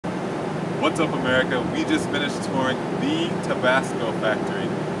What's up, America? We just finished touring the Tabasco Factory,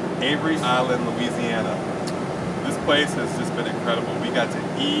 Avery Island, Louisiana. This place has just been incredible. We got to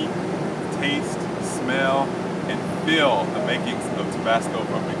eat, taste, smell, and feel the makings of Tabasco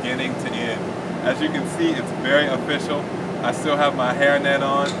from beginning to end. As you can see, it's very official. I still have my hairnet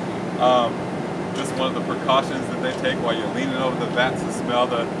on. Just one of the precautions that they take while you're leaning over the vats to smell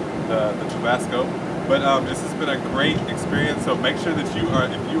the Tabasco. But this has been a great experience, so make sure that if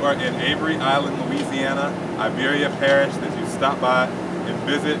you are in Avery Island, Louisiana, Iberia Parish, that you stop by and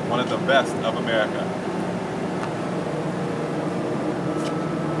visit one of the best of America.